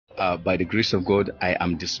By the grace of God, I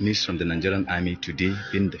am dismissed from the Nigerian Army today,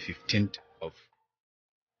 being the 15th of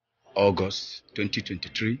August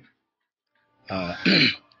 2023. I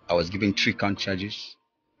was given 3 count charges.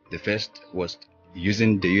 The first was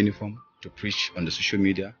using the uniform to preach on the social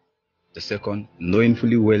media. The second, knowing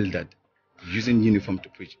fully well that using uniform to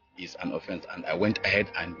preach is an offense, and I went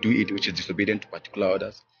ahead and do it, which is disobedient to particular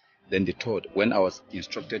orders. Then the third, when I was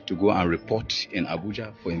instructed to go and report in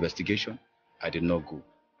Abuja for investigation, I did not go.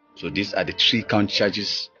 So these are the 3 count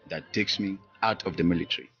charges that takes me out of the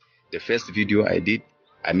military. The first video I did,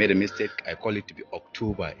 I made a mistake. I call it to be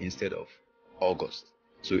October instead of August.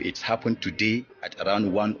 So it's happened today at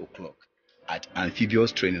around 1 o'clock at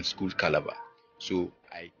Amphibious Training School, Calabar. So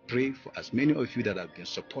I pray for as many of you that have been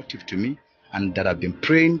supportive to me and that have been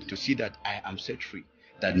praying to see that I am set free,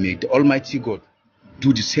 that may the Almighty God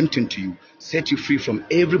do the same thing to you, set you free from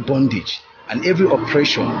every bondage and every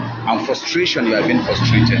oppression and frustration you have been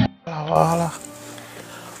frustrated. Wahala.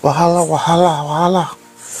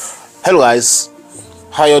 Hello guys,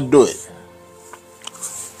 how you doing?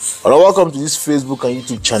 Well, welcome to this Facebook and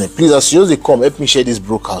YouTube channel. Please, as soon as they come, help me share this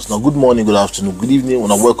broadcast. Now, good morning, good afternoon, good evening, and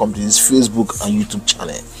welcome to this Facebook and YouTube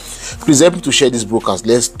channel. Please help me to share this broadcast.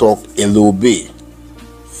 Let's talk a little bit.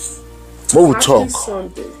 What we talk?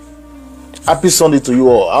 Sunday. Happy Sunday to you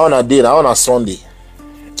all. I want a day, I want a Sunday.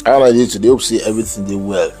 I want a day today. Hope see everything they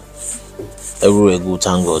well. Everywhere good,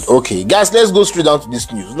 thank God. Okay, guys, let's go straight down to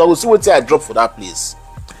this news. Now we'll see what I drop for that place.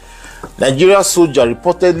 Nigeria soldier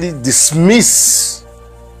reportedly dismissed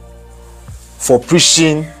for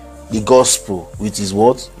preaching the gospel with his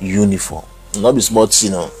what? Uniform. Not be smart,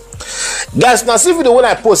 you know. Guys, now see the one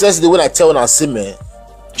I post yesterday when I tell na say man,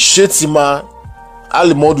 Shetima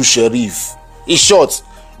Ali Modu Sharif. In short,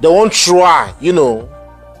 they won't try, you know.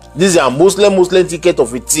 This is a Muslim ticket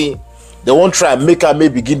of a team. They won't try and make her may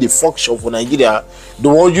begin the function for Nigeria. They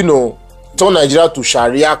want, you know, turn Nigeria to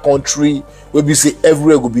Sharia country where we say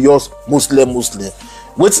everywhere will be yours Muslim.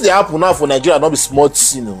 What's the happen now for Nigeria? Not be smart,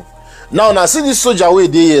 you know. Now see this soldier way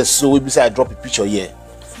there here, so we be say I drop a picture here.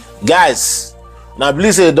 Guys, now I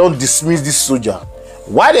believe say they don't dismiss this soldier.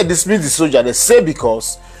 Why they dismiss the soldier? They say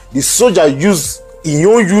because the soldier used his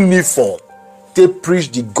own uniform to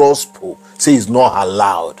preach the gospel. Say it's not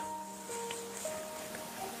allowed.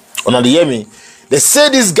 Now they hear me? They say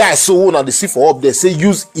this guy so now they see for up. They say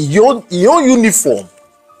use his own uniform,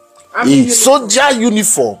 a soldier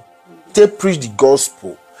uniform, to preach the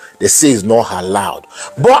gospel. They say it's not allowed.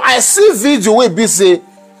 But I see video where be say,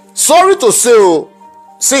 sorry to say, oh,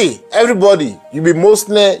 see, everybody, you be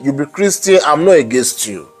Muslim, you be Christian, I'm not against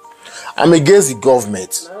you. I'm against the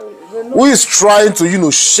government. Who is trying to, you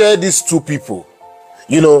know, share these two people.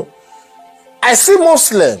 You know, I see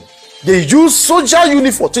Muslim, they use soldier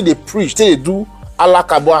uniform till they preach, till they do Allah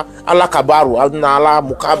Kabaru, Allah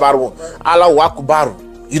Mukabaru, Allah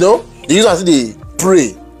Wakubaru. You know, they use until they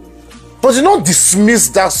pray. But you don't dismiss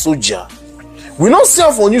that soldier. We don't see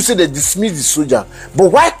for you say they dismiss the soldier.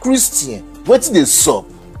 But why Christian? What did they sub?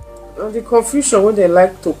 The confusion when they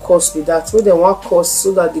like to cause with that, when they want cause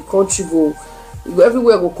so that the country go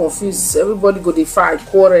everywhere go confused, everybody go they fight,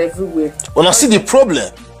 quarrel everywhere. When I see the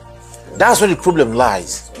problem, that's where the problem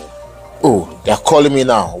lies. Oh, they're calling me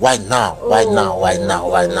now. Why now? Why now?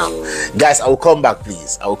 Guys, I will come back,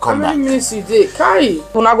 please. I will come back. Many of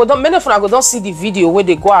don't see the video when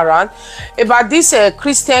they go around about this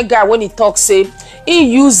Christian guy when he talks. Say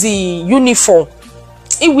he use the uniform.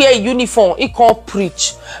 He wear a uniform. He can't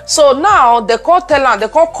preach. So now they call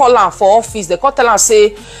call him for office. They call tell him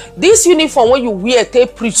say this uniform when you wear they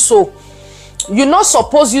preach. So you're not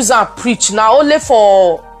supposed to use and preach now only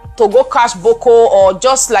for to go cash boko or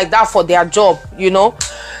just like that for their job, you know.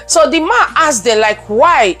 So the man asked them like,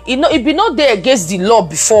 why? You know, it be not there against the law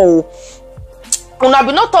before. Una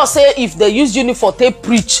be not to say if they use uniform they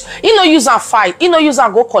preach. You know, use and fight. You know, use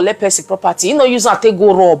and go collect person property. You know, use and take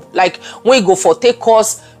go rob. Like when you go for take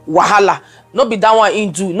cause wahala. No be that one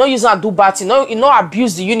in do. No use and do bad thing. No, you know,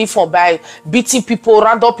 abuse the uniform by beating people,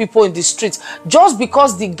 random people in the streets. Just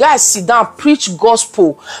because the guys sit down, preach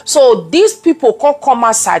gospel. So these people can't come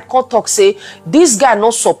outside, can't talk, say, this guy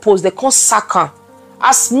not supposed, they can't sack him.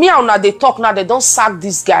 As me and now they talk now, they don't sack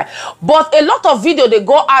this guy. But a lot of video they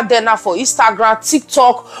go out there now for Instagram,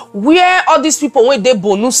 TikTok, where all these people when they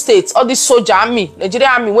Bonu states, all these soldier army, Nigerian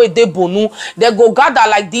army where they Bonu, they go gather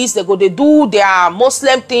like this, they go they do their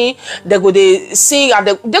Muslim thing, they go they sing and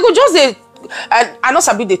they go just they I know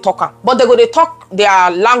sabi they talk, but they go they talk their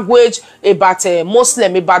language about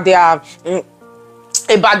Muslim, about their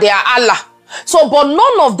Allah. So, but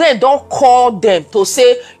none of them don't call them to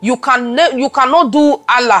say you cannot do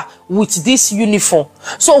Allah with this uniform.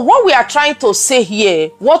 So what we are trying to say here,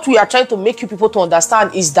 what we are trying to make you people to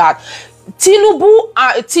understand is that Tinubu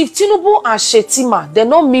and Shettima, they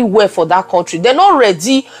not mean well for that country. They're not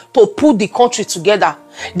ready to put the country together.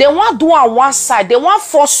 They want do on one side. They want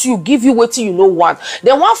force you, give you what you know want.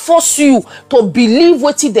 They want force you to believe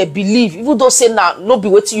what they believe. Even though say now no be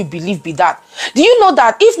what you believe be that. Do you know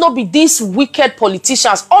that if not be these wicked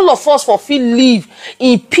politicians, all of us for feel live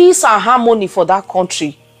in peace and harmony for that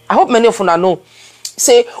country? I hope many of you know.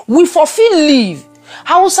 Say we for feel live.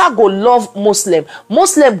 Hausa go love Muslim.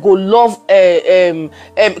 Muslim go love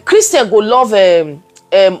Christian go love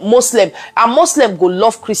Muslim, and Muslim go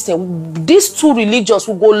love Christian. These two religions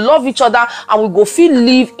will go love each other and we go feel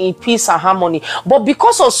live in peace and harmony. But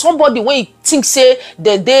because of somebody when you think say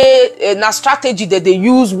that they na strategy that they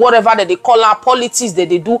use, whatever that they call our politics that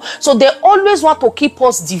they do, so they always want to keep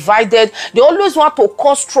us divided. They always want to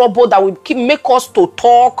cause trouble that will make us to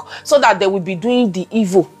talk, so that they will be doing the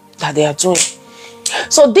evil that they are doing.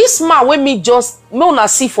 So this man when me una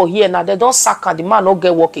see for here now, they don't sack and the man not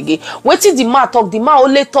get work again. Wait till the man talk, the man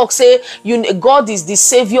only talk say God is the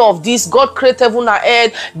savior of this, God created heaven and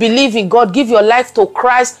earth, believe in God, give your life to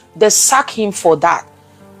Christ. They sack him for that.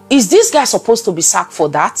 Is this guy supposed to be sacked for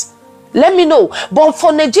that? Let me know. But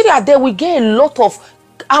for Nigeria, there we get a lot of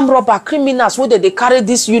armed robber criminals where they carry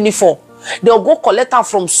this uniform. They'll go collect them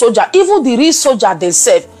from soldier, even the real soldier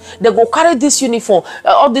themselves. They go carry this uniform,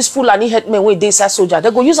 all these Fulani headmen when they say soldier.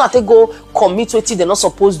 They go use and they go commit what they're not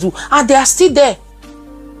supposed to do, and they are still there.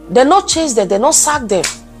 They're not chase them, they're not sack them.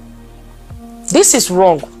 This is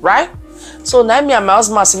wrong, right? So now me and my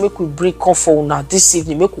husband say make we bring comfort now this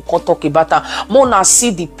evening. Make we come talk about that. Mona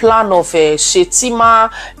see the plan of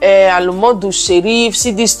Shettima, Almodu Sheriff.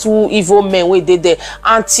 See these two evil men where they there.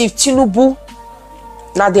 And Tinubu.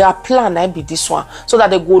 Now their plan I be this one, so that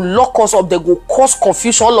they go lock us up, they go cause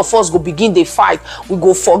confusion. All of us go begin the fight. We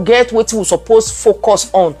go forget what we supposed to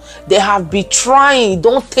focus on. They have been trying.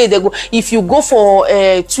 Don't take they go. If you go for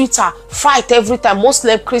Twitter, fight every time.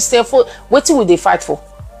 Muslim, Christian, for what will they fight for?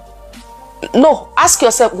 No, ask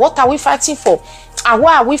yourself, what are we fighting for? And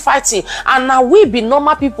why are we fighting? And now we be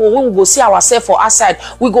normal people when we go see ourselves for outside.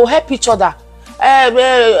 We go help each other.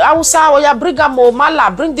 Bring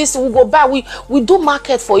Mala, bring this, we go back. We do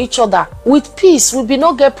market for each other with peace. We be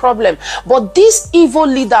no get problem. But these evil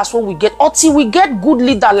leaders, when we get until we get good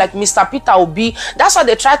leader like Mr. Peter Obi, that's why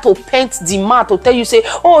they try to paint the man to tell you say,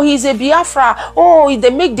 oh, he's a Biafra. Oh,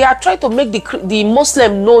 they are trying to make the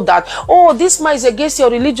Muslim know that, oh, this man is against your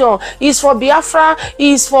religion. He's for Biafra.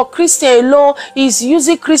 He's for Christian law. He's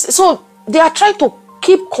using Christian. So they are trying to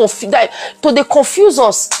keep they confuse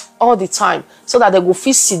us all the time, so that they will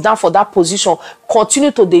fit sit down for that position,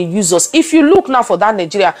 continue to they use us. If you look now for that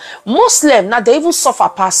Nigeria, Muslim now they even suffer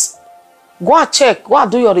pass. Go and check, go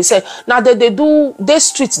and do your research. Now they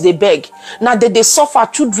streets they beg. Now they suffer,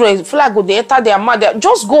 children flag go they enter their mother.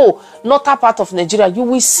 Just go northern part of Nigeria, you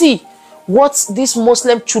will see what these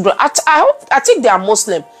Muslim children. I think they are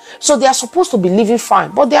Muslim, so they are supposed to be living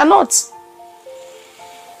fine, but they are not.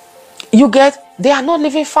 You get? They are not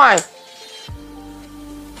living fine.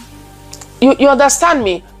 You understand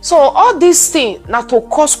me? So all these things now to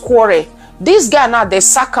cause quarrel. This guy now they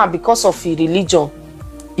sack him because of his religion.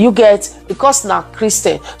 You get? Because now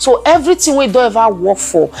Christian. So everything we don't ever work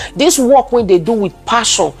for, this work when they do with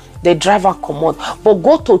passion, they drive and command. But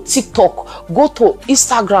go to TikTok, go to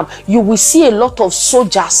Instagram, you will see a lot of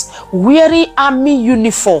soldiers wearing army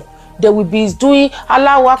uniform. They will be doing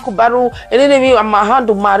Allahu Akbaru, and then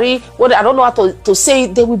Mahandu Mari. What I don't know how to say.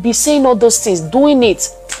 They will be saying all those things, doing it.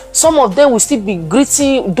 Some of them will still be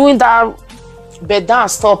greeting, doing that bed down,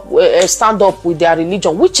 stand up with their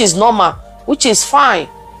religion, which is normal, which is fine.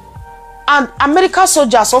 And American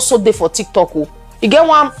soldiers also there for TikTok. You get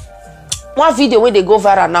one video where they go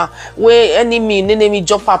viral now, where enemy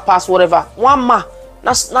jump up past whatever. One man,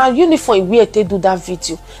 now uniform wear they do that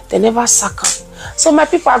video. They never sack them. So my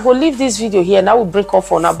people, I go leave this video here and I will break off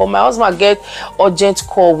for now. But my husband get urgent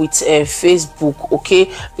call with Facebook,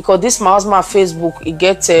 okay? Because this my husband Facebook,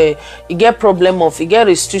 he get problem of, he get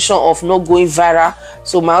restriction of not going viral.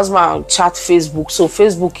 So my husband chat Facebook. So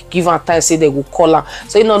Facebook give her time say they will call her.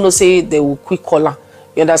 So you know say they will quick call her.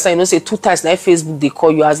 You understand? You know say 2 times now Facebook they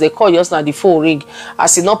call you. As they call you, just now the phone ring.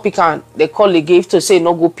 As he not pick her, they call again. If to say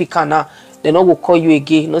not go pick her now, they not go call you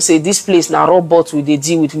again. You know say this place now robot with they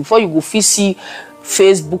deal with. Before you go see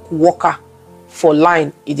Facebook worker for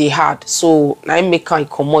line it dey hard, so na im make am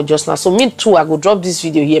comot just now. So me too, I go drop this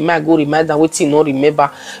video here, may I go remind them wetin no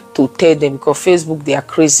remember to tell them, because Facebook they are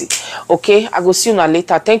crazy. Okay, I go see you now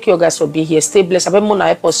later. Thank you guys for being here. Stay blessed. I bet more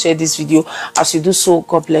help us share this video. As you do so,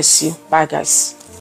 God bless you. Bye guys.